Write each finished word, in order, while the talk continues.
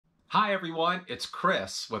Hi everyone, it's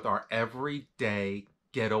Chris with our everyday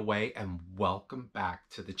getaway and welcome back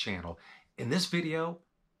to the channel. In this video,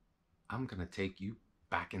 I'm gonna take you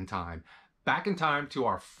back in time to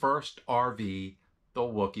our first RV, the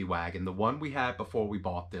Wookie Wagon, the one we had before we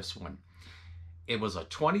bought this one. It was a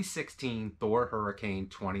 2016 Thor Hurricane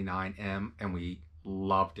 29M and we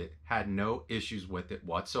loved it, had no issues with it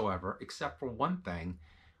whatsoever, except for one thing,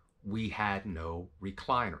 we had no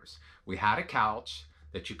recliners. We had a couch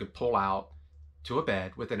that you could pull out to a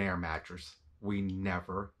bed with an air mattress. We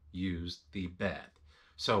never used the bed.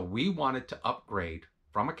 So we wanted to upgrade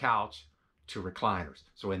from a couch to recliners.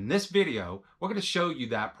 So in this video, we're gonna show you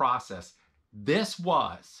that process. This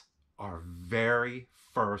was our very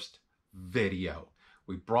first video.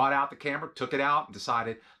 We brought out the camera, took it out, and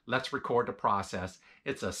decided, let's record the process.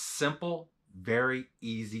 It's a simple, very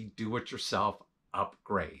easy, do-it-yourself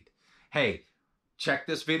upgrade. Hey, check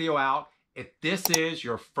this video out. If this is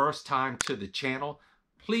your first time to the channel,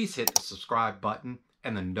 please hit the subscribe button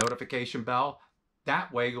and the notification bell.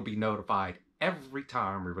 That way you'll be notified every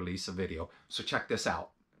time we release a video. So check this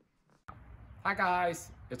out. Hi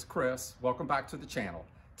guys, it's Chris. Welcome back to the channel.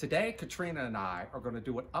 Today, Katrina and I are going to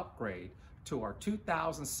do an upgrade to our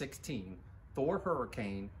 2016 Thor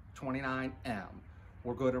Hurricane 29M.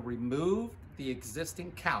 We're going to remove the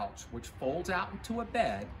existing couch, which folds out into a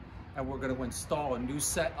bed, and we're going to install a new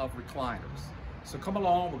set of recliners. So come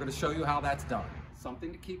along, we're going to show you how that's done.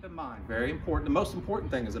 Something to keep in mind, very important, the most important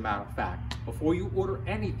thing as a matter of fact, before you order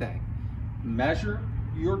anything, measure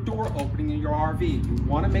your door opening in your RV. You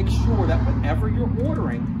want to make sure that whatever you're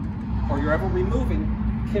ordering or you're ever removing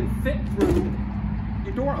can fit through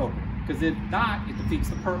your door opening, because if not, it defeats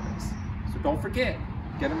the purpose. So don't forget,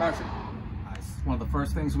 get a measure. One of the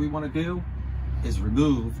first things we want to do is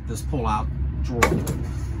remove this pull-out drawer.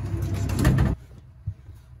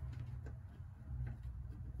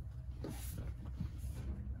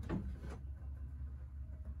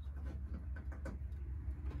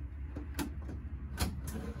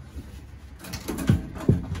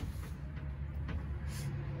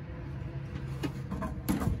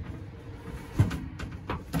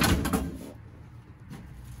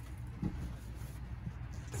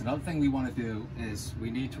 Another thing we want to do is we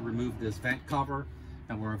need to remove this vent cover,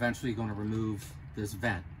 and we're eventually going to remove this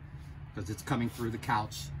vent because it's coming through the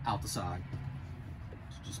couch out the side.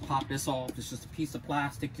 So just pop this off. It's just a piece of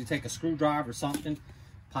plastic. You take a screwdriver or something,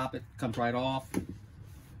 pop it, comes right off.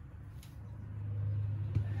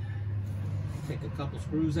 Take a couple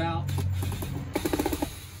screws out.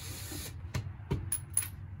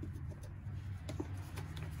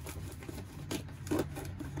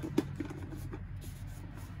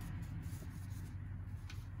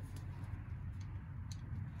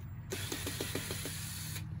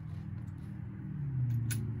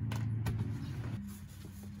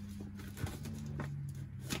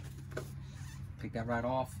 Take that right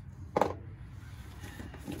off.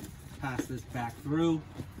 Pass this back through,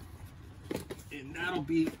 and that'll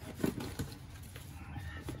be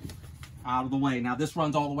out of the way. Now this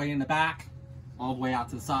runs all the way in the back, all the way out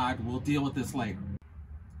to the side. We'll deal with this later.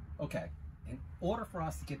 Okay, in order for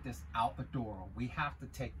us to get this out the door, we have to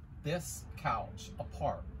take this couch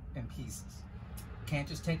apart in pieces. Can't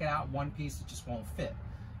just take it out one piece, it just won't fit.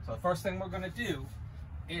 So the first thing we're gonna do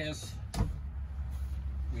is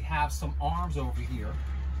we have some arms over here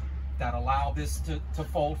that allow this to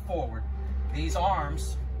fold forward. These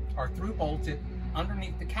arms are through bolted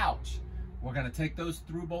underneath the couch. We're gonna take those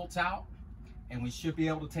through bolts out, and we should be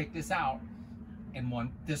able to take this out in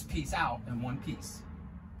this piece out in one piece.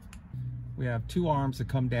 We have two arms that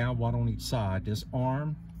come down, one on each side. This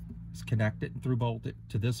arm is connected and through bolted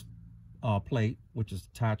to this plate, which is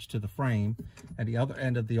attached to the frame, and the other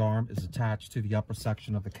end of the arm is attached to the upper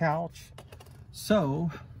section of the couch. So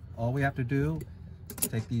all we have to do is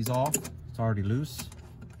take these off. It's already loose.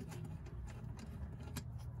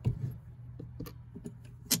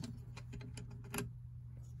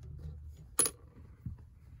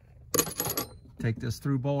 Take this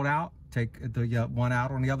through bolt out, take the one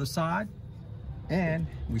out on the other side, and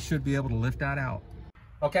we should be able to lift that out.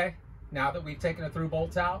 Okay, now that we've taken the through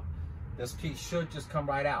bolts out, this piece should just come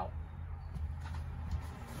right out.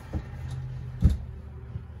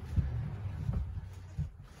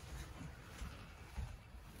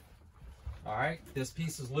 All right, this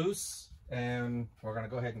piece is loose, and we're gonna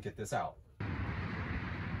go ahead and get this out.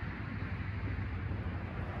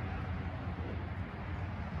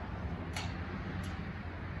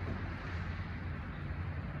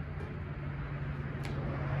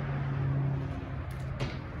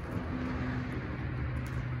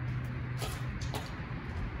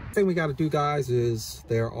 thing we got to do, guys, is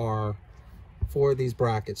there are 4 of these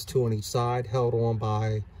brackets, 2 on each side, held on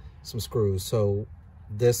by some screws. So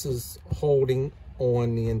this is holding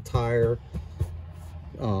on the entire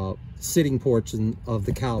sitting portion of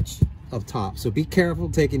the couch up top. So be careful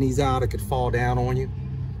taking these out. It could fall down on you.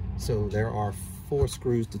 So there are 4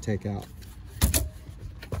 screws to take out.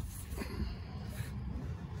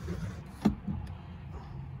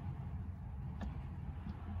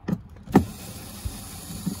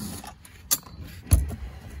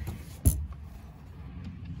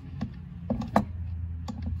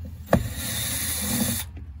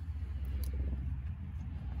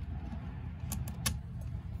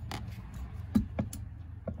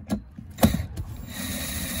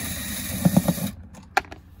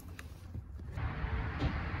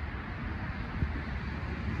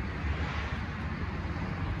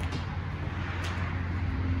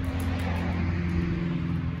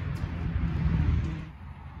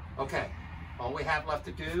 Okay, all we have left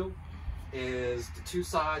to do is the 2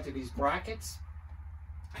 sides of these brackets.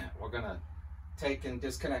 We're gonna take and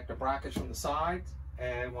disconnect the brackets from the sides,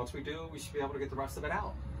 and once we do, we should be able to get the rest of it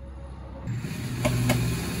out.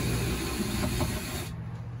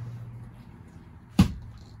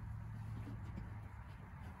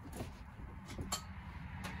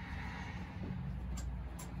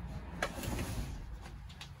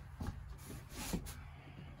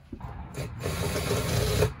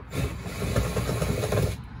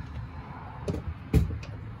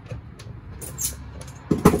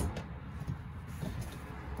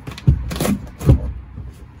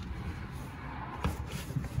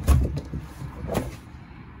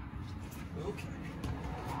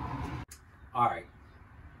 All right,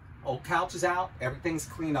 old couch is out, everything's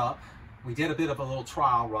cleaned up. We did a bit of a little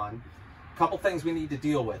trial run. A couple things we need to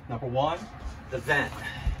deal with. Number 1, the vent.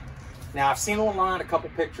 Now I've seen online a couple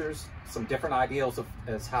pictures, some different ideas of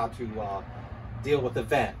as how to deal with the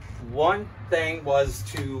vent. One thing was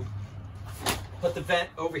to put the vent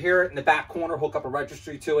over here in the back corner, hook up a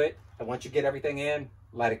registry to it, and once you get everything in,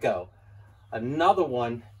 let it go. Another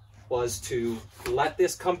one was to let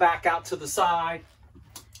this come back out to the side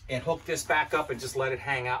and hook this back up and just let it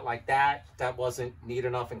hang out like that. That wasn't neat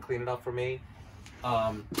enough and clean enough for me.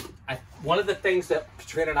 One of the things that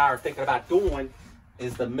Katrina and I are thinking about doing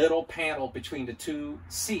is the middle panel between the 2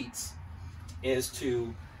 seats is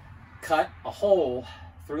to cut a hole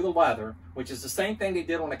through the leather, which is the same thing they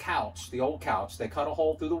did on the couch, the old couch. They cut a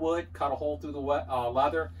hole through the wood, cut a hole through the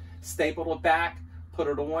leather, stapled it back, put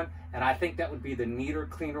it on, and I think that would be the neater,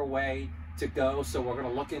 cleaner way to go. So we're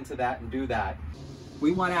gonna look into that and do that.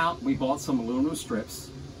 We went out, we bought some aluminum strips,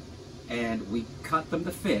 and we cut them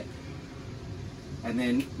to fit. And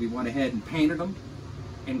then we went ahead and painted them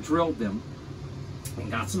and drilled them and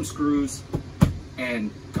got some screws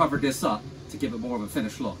and covered this up to give it more of a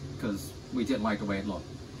finished look because we didn't like the way it looked.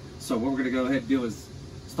 So what we're gonna go ahead and do is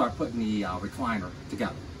start putting the recliner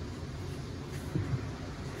together.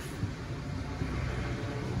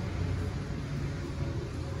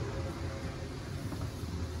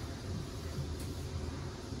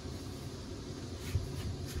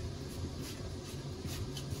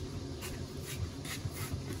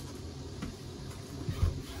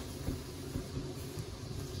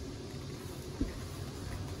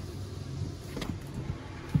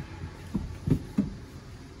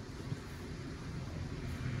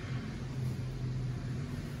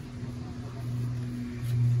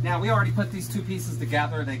 Now we already put these 2 pieces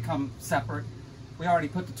together, they come separate. We already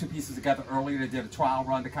put the 2 pieces together earlier. They did a trial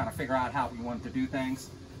run to kind of figure out how we wanted to do things.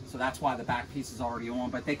 So that's why the back piece is already on,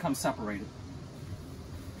 but they come separated.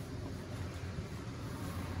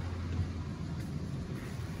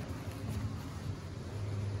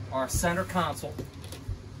 Our center console.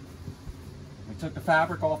 We took the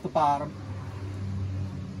fabric off the bottom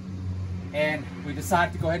and we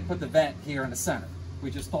decided to go ahead and put the vent here in the center.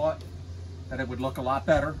 We just thought that it would look a lot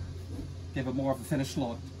better, give it more of a finished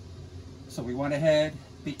look. So we went ahead,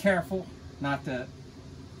 be careful not to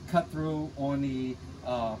cut through on the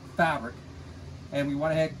fabric, and we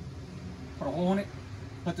went ahead, put a hole in it,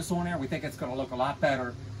 put this on there. We think it's gonna look a lot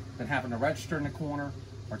better than having a register in the corner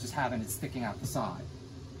or just having it sticking out the side.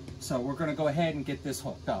 So we're gonna go ahead and get this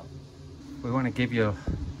hooked up. We wanna give you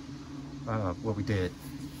what we did.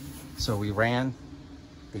 So we ran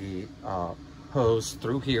the hose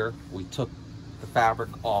through here. We took the fabric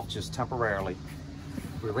off just temporarily.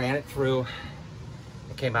 We ran it through.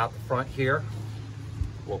 It came out the front here.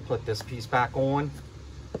 We'll put this piece back on,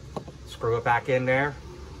 screw it back in there,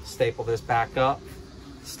 staple this back up,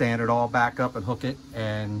 stand it all back up and hook it,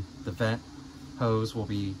 and the vent hose will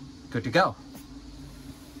be good to go.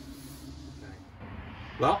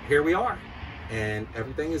 Well, here we are, and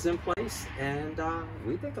everything is in place, and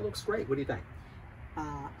we think it looks great. What do you think?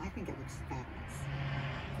 think it looks fabulous.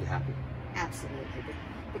 You happy? Absolutely.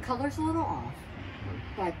 The color's a little off,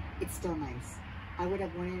 but it's still nice. I would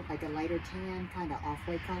have wanted like a lighter tan, kind of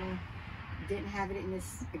off-white color. Didn't have it in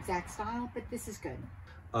this exact style, but this is good.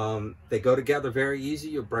 They go together very easy.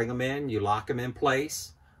 You bring them in, you lock them in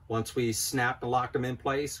place. Once we snapped and locked them in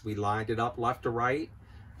place, we lined it up left to right.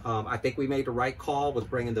 I think we made the right call with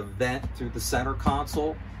bringing the vent through the center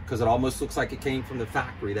console, because it almost looks like it came from the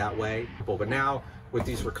factory that way. But now with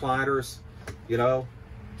these recliners, you know,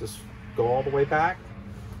 just go all the way back,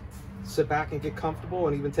 sit back and get comfortable,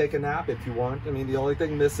 and even take a nap if you want. I mean, the only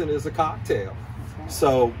thing missing is a cocktail.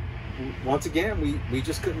 So once again, we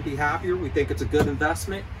just couldn't be happier. We think it's a good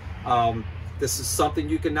investment. This is something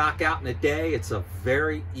you can knock out in a day. It's a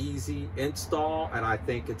very easy install, and I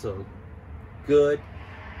think it's a good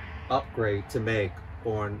upgrade to make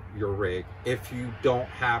on your rig if you don't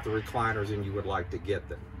have the recliners and you would like to get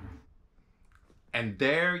them. And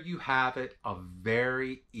there you have it, a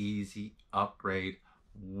very easy upgrade,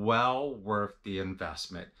 well worth the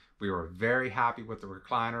investment. We were very happy with the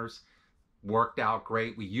recliners, worked out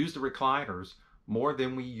great. We used the recliners more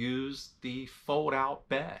than we used the fold-out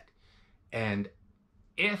bed. And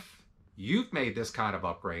if you've made this kind of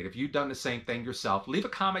upgrade, if you've done the same thing yourself, leave a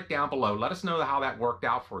comment down below. Let us know how that worked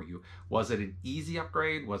out for you. Was it an easy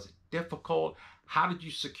upgrade? Was it difficult? How did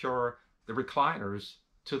you secure the recliners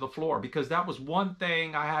to the floor? Because that was one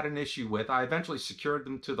thing I had an issue with. I eventually secured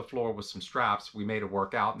them to the floor with some straps. We made it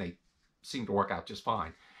work out, and they seemed to work out just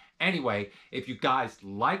fine. Anyway, if you guys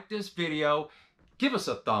like this video, give us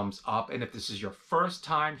a thumbs up. And if this is your first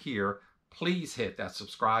time here, please hit that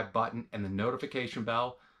subscribe button and the notification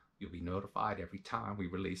bell. You'll be notified every time we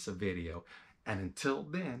release a video. And until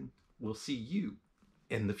then, we'll see you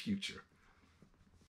in the future.